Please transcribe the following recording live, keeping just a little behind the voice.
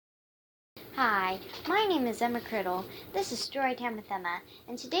Hi, my name is Emma Criddle. This is Storytime with Emma,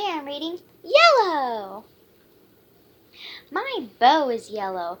 and today I'm reading Yellow! My bow is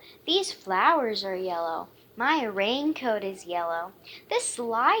yellow. These flowers are yellow. My raincoat is yellow. This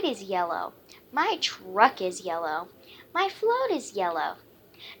slide is yellow. My truck is yellow. My float is yellow.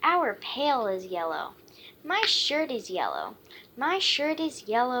 Our pail is yellow. My shirt is yellow. My shirt is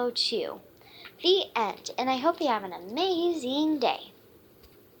yellow too. The end, and I hope you have an amazing day.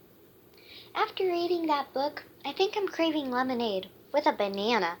 After reading that book, I think I'm craving lemonade with a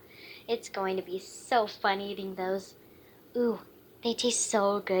banana. It's going to be so fun eating those. Ooh, they taste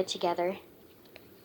so good together.